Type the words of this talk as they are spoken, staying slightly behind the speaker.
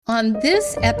On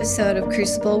this episode of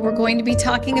Crucible, we're going to be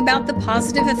talking about the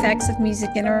positive effects of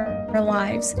music in our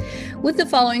lives with the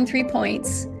following 3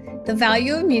 points: the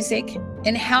value of music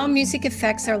and how music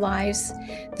affects our lives,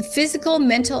 the physical,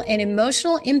 mental, and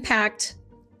emotional impact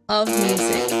of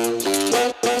music.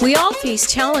 We all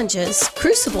face challenges,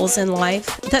 crucibles in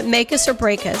life that make us or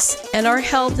break us, and our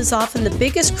health is often the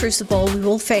biggest crucible we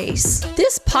will face.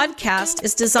 This podcast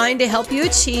is designed to help you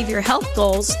achieve your health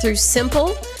goals through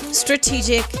simple,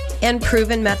 strategic, and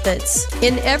proven methods.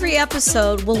 In every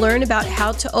episode, we'll learn about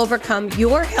how to overcome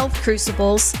your health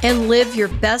crucibles and live your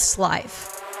best life.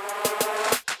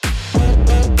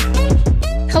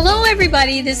 Hello,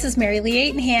 everybody. This is Mary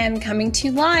Lee Aitenhan coming to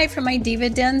you live from my Diva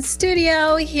Den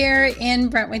studio here in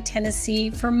Brentwood, Tennessee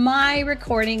for my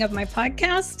recording of my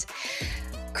podcast,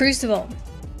 Crucible.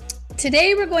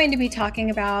 Today, we're going to be talking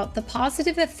about the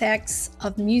positive effects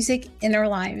of music in our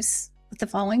lives with the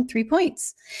following 3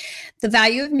 points: the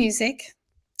value of music,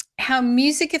 how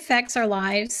music affects our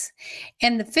lives,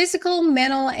 and the physical,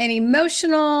 mental, and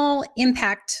emotional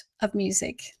impact of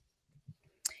music.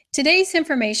 Today's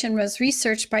information was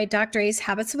researched by Dr. A's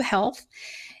Habits of Health,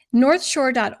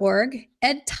 NorthShore.org,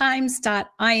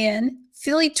 EdTimes.in,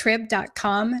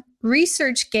 PhillyTrib.com,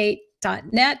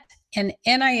 ResearchGate.net, and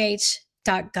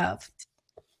NIH.gov.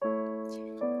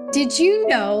 Did you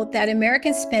know that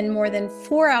Americans spend more than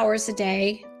 4 hours a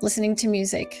day listening to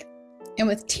music? And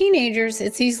with teenagers,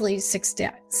 it's easily 6 to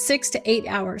 8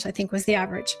 hours, I think was the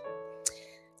average.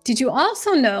 Did you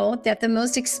also know that the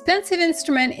most expensive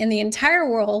instrument in the entire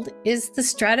world is the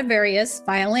Stradivarius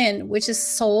violin, which is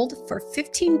sold for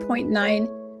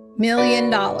 $15.9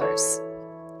 million?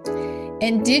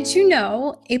 And did you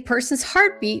know a person's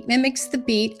heartbeat mimics the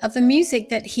beat of the music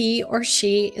that he or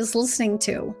she is listening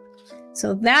to?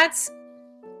 So that's,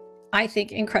 I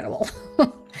think, incredible,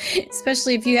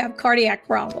 especially if you have cardiac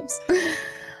problems.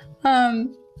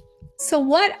 So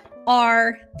what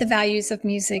are the values of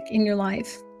music in your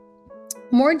life?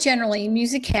 More generally,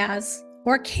 music has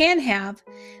or can have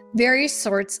various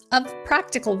sorts of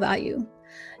practical value.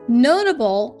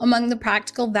 Notable among the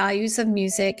practical values of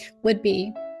music would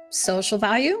be social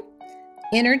value,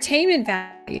 entertainment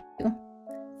value,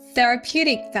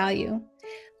 therapeutic value,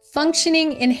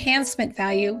 functioning enhancement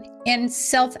value, and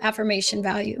self-affirmation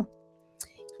value.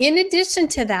 In addition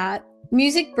to that,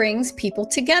 music brings people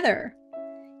together.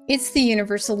 It's the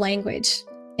universal language.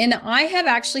 And I have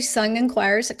actually sung in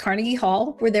choirs at Carnegie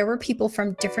Hall where there were people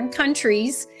from different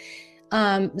countries,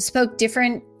 spoke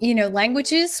different,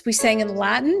 languages. We sang in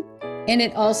Latin, and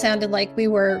it all sounded like we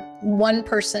were one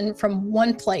person from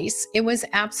one place. It was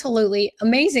absolutely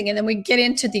amazing. And then we get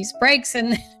into these breaks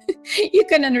and you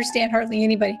couldn't understand hardly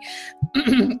anybody.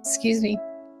 Excuse me.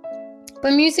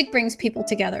 But music brings people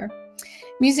together.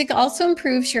 Music also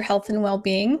improves your health and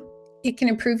well-being. It can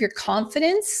improve your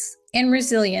confidence and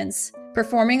resilience.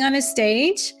 Performing on a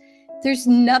stage, there's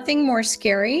nothing more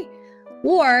scary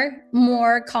or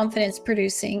more confidence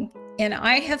producing. And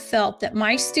I have felt that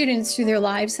my students through their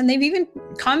lives, and they've even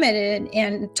commented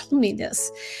and told me this,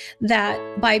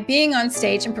 that by being on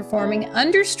stage and performing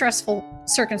under stressful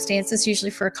circumstances,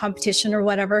 usually for a competition or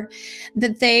whatever,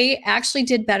 that they actually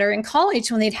did better in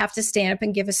college when they'd have to stand up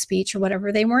and give a speech or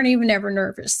whatever. They weren't even ever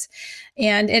nervous.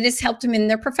 And it has helped them in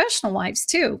their professional lives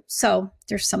too. So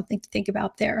there's something to think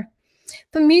about there.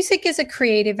 But music is a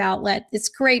creative outlet. It's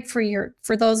great for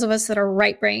those of us that are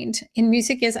right-brained, and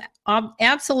music is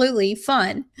absolutely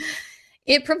fun.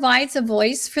 It provides a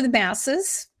voice for the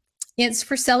masses. It's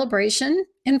for celebration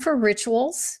and for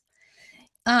rituals.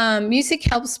 Music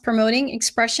helps promoting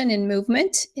expression and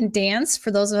movement in dance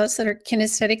for those of us that are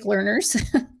kinesthetic learners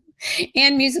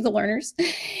and musical learners.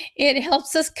 It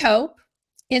helps us cope.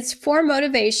 It's for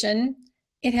motivation.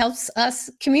 It helps us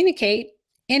communicate,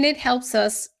 and it helps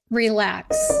us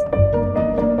relax.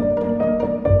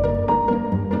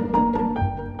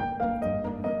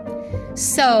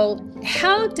 So,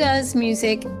 how does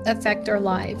music affect our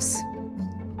lives?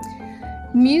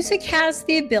 Music has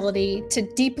the ability to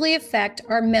deeply affect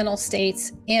our mental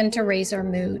states and to raise our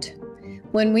mood.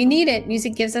 When we need it,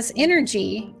 music gives us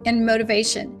energy and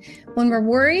motivation. When we're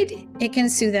worried, it can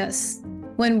soothe us.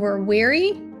 When we're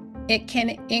weary, it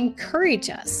can encourage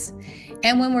us.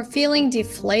 And when we're feeling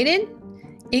deflated,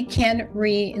 it can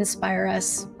re-inspire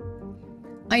us.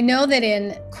 I know that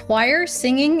in choir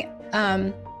singing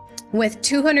with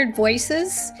 200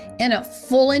 voices and a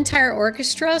full entire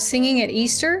orchestra singing at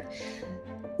Easter,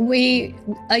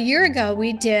 a year ago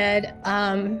we did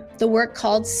the work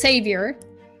called Savior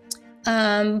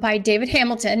by David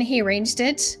Hamilton. He arranged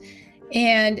it.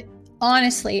 And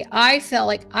honestly, I felt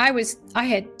like I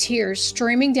had tears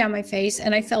streaming down my face,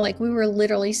 and I felt like we were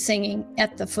literally singing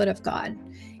at the foot of God.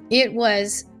 It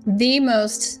was the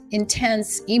most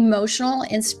intense emotional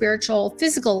and spiritual,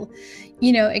 physical,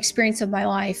 experience of my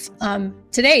life to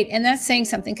date. And that's saying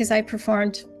something, because I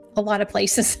performed a lot of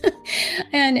places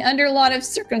and under a lot of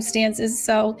circumstances.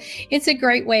 So it's a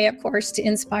great way, of course, to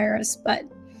inspire us. But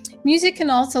music can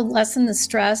also lessen the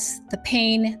stress, the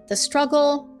pain, the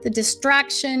struggle, the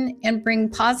distraction, and bring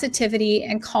positivity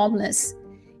and calmness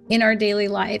in our daily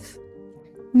life.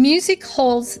 Music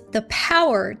holds the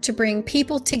power to bring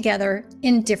people together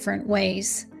in different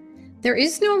ways. There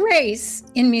is no race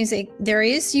in music. There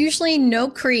is usually no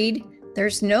creed.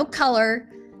 There's no color.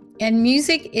 And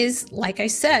music is, like I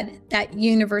said, that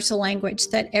universal language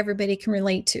that everybody can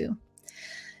relate to.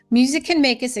 Music can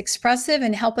make us expressive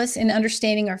and help us in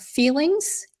understanding our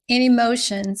feelings and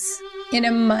emotions in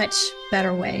a much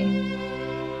better way.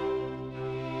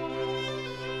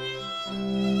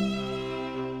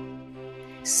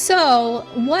 So,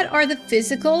 what are the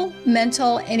physical,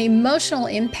 mental, and emotional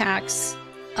impacts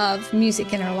of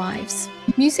music in our lives?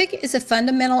 Music is a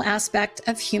fundamental aspect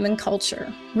of human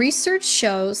culture. Research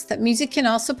shows that music can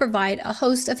also provide a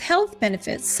host of health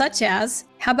benefits, such as,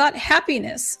 how about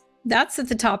happiness? That's at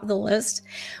the top of the list.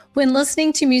 When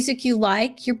listening to music you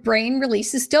like, your brain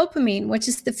releases dopamine, which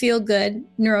is the feel-good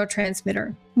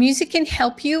neurotransmitter. Music can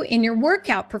help you in your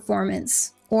workout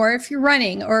performance, or if you're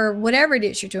running, or whatever it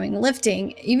is you're doing,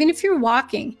 lifting, even if you're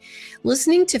walking.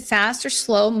 Listening to fast or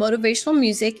slow motivational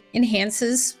music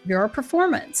enhances your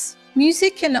performance.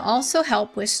 Music can also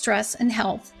help with stress and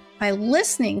health. By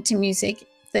listening to music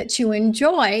that you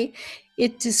enjoy,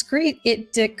 it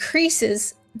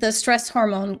decreases the stress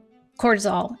hormone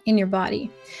cortisol in your body,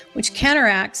 which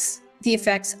counteracts the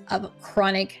effects of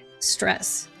chronic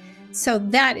stress. So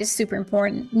that is super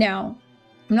important. Now,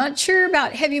 I'm not sure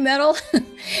about heavy metal,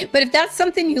 but if that's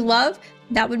something you love,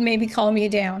 that would maybe calm you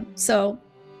down. So,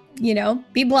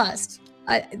 be blessed.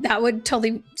 That would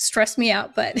totally stress me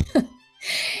out, but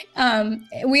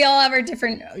we all have our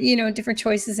different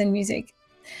choices in music.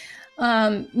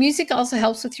 Music also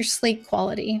helps with your sleep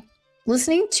quality.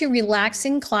 Listening to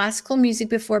relaxing classical music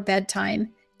before bedtime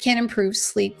can improve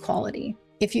sleep quality.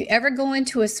 If you ever go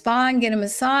into a spa and get a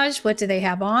massage, what do they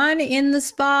have on in the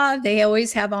spa? They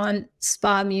always have on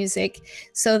spa music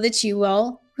so that you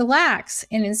will relax.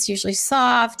 And it's usually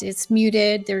soft, it's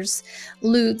muted, there's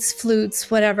lutes, flutes,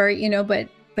 whatever,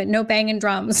 but no banging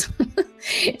drums.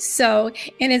 So,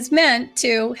 and it's meant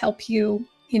to help you,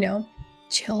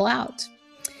 chill out.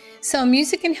 So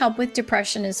music can help with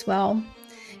depression as well.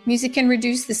 Music can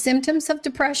reduce the symptoms of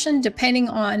depression depending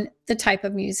on the type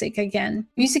of music. Again,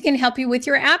 music can help you with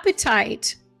your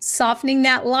appetite. Softening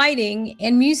that lighting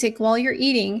and music while you're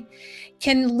eating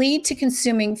can lead to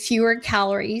consuming fewer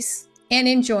calories and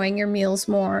enjoying your meals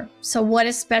more. So what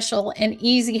a special and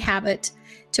easy habit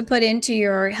to put into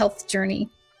your health journey.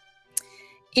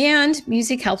 And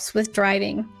music helps with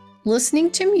driving. Listening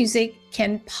to music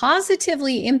can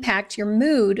positively impact your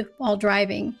mood while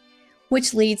driving,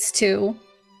 which leads to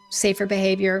safer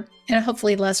behavior and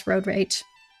hopefully less road rage.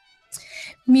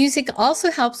 Music also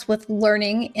helps with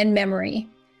learning and memory.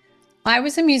 I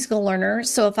was a musical learner,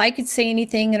 so if I could say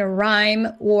anything in a rhyme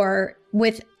or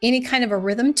with any kind of a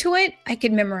rhythm to it, I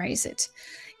could memorize it.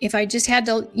 If I just had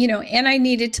to, and I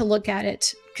needed to look at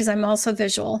it because I'm also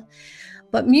visual.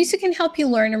 But music can help you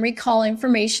learn and recall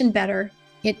information better.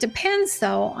 It depends,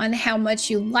 though, on how much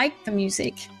you like the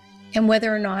music and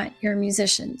whether or not you're a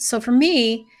musician. So for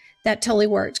me, that totally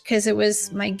worked because it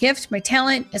was my gift, my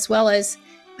talent, as well as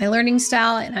my learning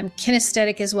style, and I'm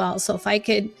kinesthetic as well. So if I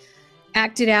could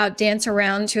act it out, dance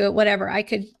around to it, whatever, I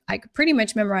could pretty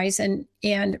much memorize and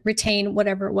retain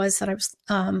whatever it was that I was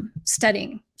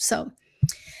studying. So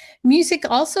music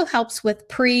also helps with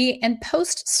pre and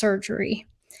post surgery.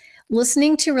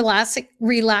 Listening to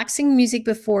relaxing music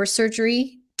before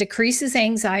surgery decreases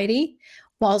anxiety,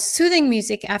 while soothing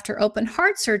music after open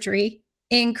heart surgery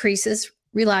increases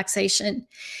relaxation.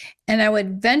 And I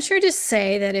would venture to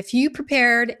say that if you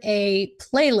prepared a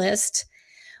playlist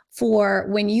for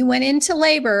when you went into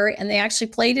labor and they actually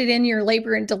played it in your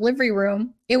labor and delivery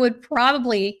room, it would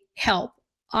probably help.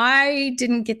 I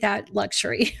didn't get that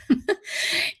luxury.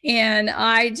 And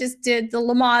I just did the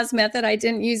Lamaze method. I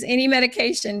didn't use any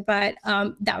medication, but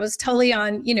that was totally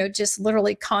on, just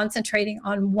literally concentrating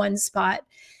on one spot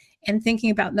and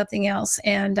thinking about nothing else.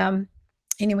 And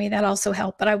anyway, that also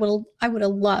helped. But I would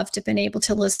have loved to have been able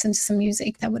to listen to some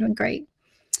music. That would have been great.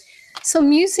 So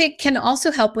music can also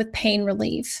help with pain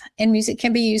relief, and music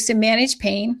can be used to manage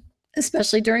pain,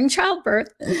 especially during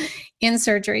childbirth and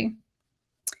surgery.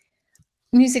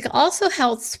 Music also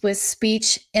helps with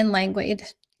speech and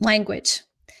language.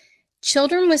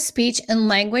 Children with speech and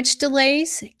language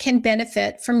delays can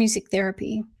benefit from music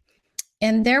therapy.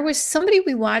 And there was somebody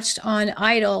we watched on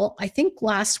Idol, I think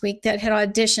last week, that had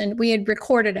auditioned. We had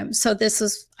recorded him. So this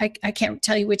was, I can't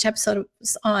tell you which episode it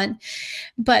was on,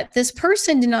 but this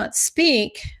person did not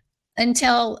speak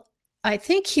until I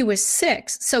think he was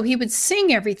 6. So he would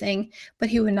sing everything, but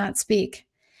he would not speak.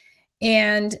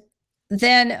 And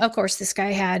then, of course, this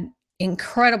guy had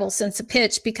incredible sense of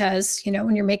pitch because,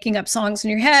 when you're making up songs in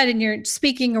your head and you're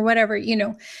speaking or whatever,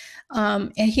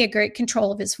 and he had great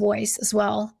control of his voice as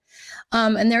well.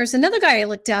 And there's another guy I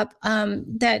looked up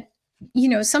that,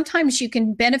 sometimes you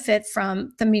can benefit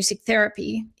from the music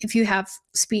therapy if you have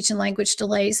speech and language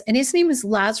delays. And his name is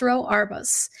Lazaro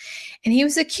Arbas. And he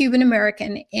was a Cuban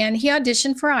American, and he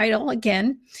auditioned for Idol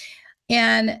again.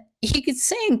 And he could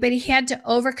sing, but he had to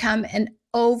overcome an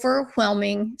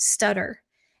overwhelming stutter.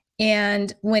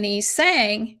 And when he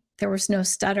sang, there was no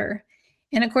stutter.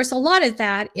 And of course, a lot of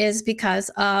that is because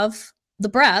of the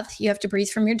breath. You have to breathe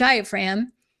from your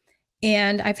diaphragm.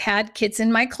 And I've had kids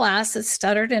in my class that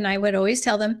stuttered, and I would always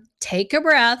tell them, take a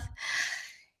breath.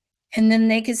 And then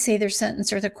they could say their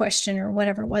sentence or their question or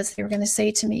whatever it was they were going to say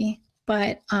to me.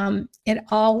 But it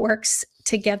all works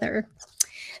together.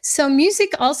 So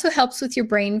music also helps with your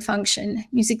brain function.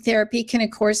 Music therapy can, of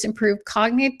course, improve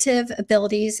cognitive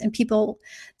abilities in people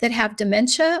that have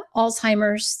dementia,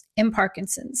 Alzheimer's, and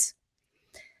Parkinson's.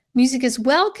 Music as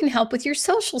well can help with your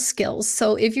social skills.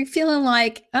 So if you're feeling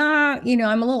like, I'm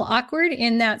a little awkward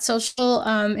in that social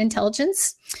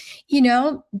intelligence,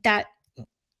 that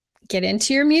get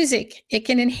into your music. It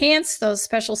can enhance those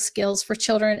special skills for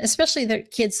children, especially the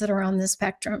kids that are on the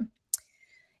spectrum.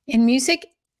 And music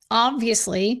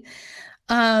obviously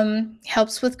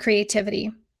helps with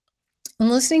creativity. And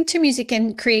listening to music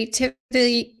and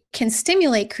creativity can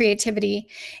stimulate creativity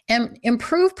and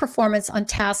improve performance on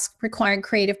tasks requiring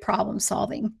creative problem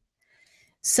solving.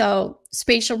 So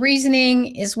spatial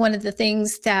reasoning is one of the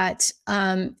things that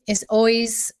is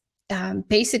always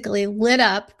basically lit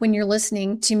up when you're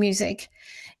listening to music.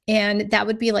 And that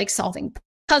would be like solving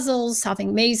puzzles,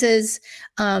 solving mazes.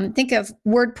 Think of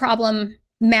word problem,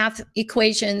 math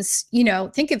equations,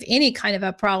 think of any kind of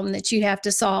a problem that you have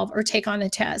to solve or take on a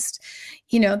test.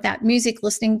 That music,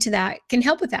 listening to that can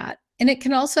help with that. And it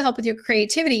can also help with your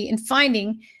creativity in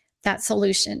finding that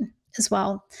solution as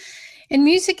well. And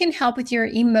music can help with your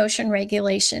emotion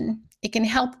regulation. It can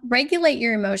help regulate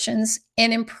your emotions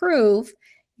and improve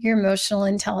your emotional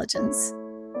intelligence.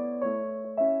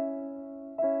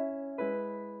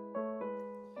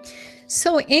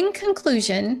 So in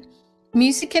conclusion,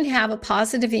 music can have a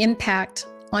positive impact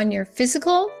on your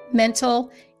physical,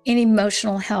 mental, and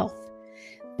emotional health.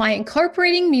 By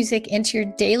incorporating music into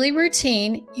your daily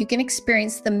routine, you can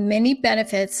experience the many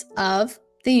benefits of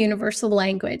the universal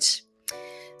language.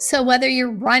 So whether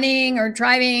you're running or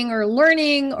driving or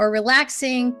learning or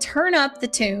relaxing, turn up the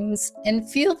tunes and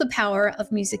feel the power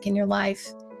of music in your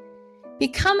life.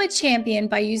 Become a champion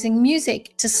by using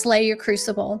music to slay your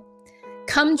crucible.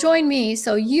 Come join me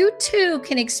so you too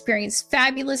can experience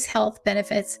fabulous health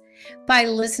benefits by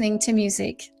listening to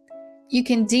music. You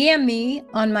can DM me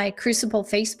on my Crucible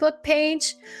Facebook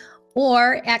page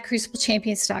or at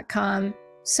cruciblechampions.com.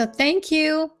 So thank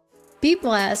you. Be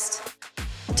blessed.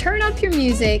 Turn up your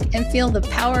music and feel the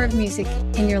power of music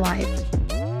in your life.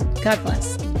 God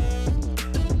bless.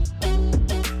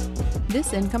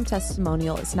 This income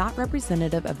testimonial is not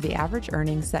representative of the average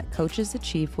earnings that coaches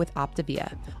achieve with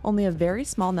Optavia. Only a very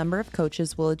small number of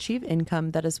coaches will achieve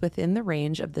income that is within the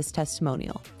range of this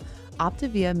testimonial.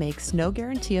 Optavia makes no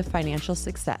guarantee of financial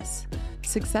success.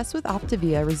 Success with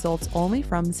Optavia results only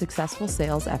from successful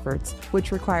sales efforts,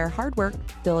 which require hard work,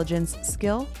 diligence,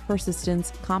 skill,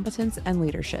 persistence, competence, and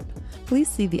leadership. Please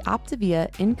see the Optavia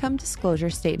income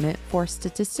disclosure statement for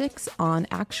statistics on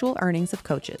actual earnings of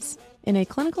coaches. In a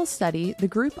clinical study, the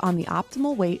group on the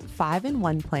Optimal Weight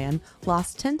 5-in-1 plan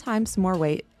lost 10 times more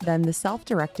weight than the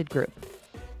self-directed group.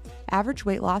 Average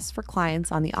weight loss for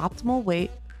clients on the Optimal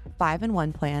Weight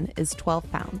 5-in-1 plan is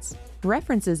 12 pounds.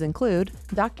 References include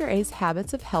Dr. A's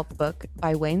Habits of Health book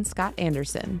by Wayne Scott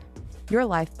Anderson, Your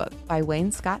Life book by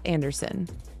Wayne Scott Anderson,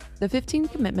 The 15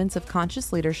 Commitments of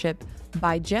Conscious Leadership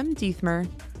by Jem Diethmer,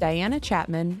 Diana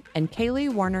Chapman, and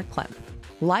Kaylee Warner-Klemp,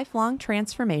 Lifelong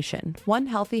Transformation, One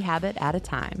Healthy Habit at a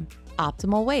Time,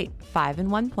 Optimal Weight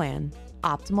 5-in-1 plan,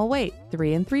 Optimal Weight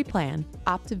 3-in-3 plan,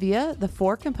 Optavia, the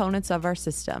 4 components of our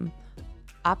system,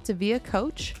 Optavia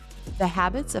Coach, The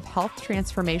Habits of Health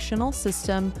Transformational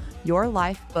System, Your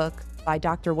Life book by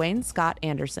Dr. Wayne Scott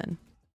Anderson.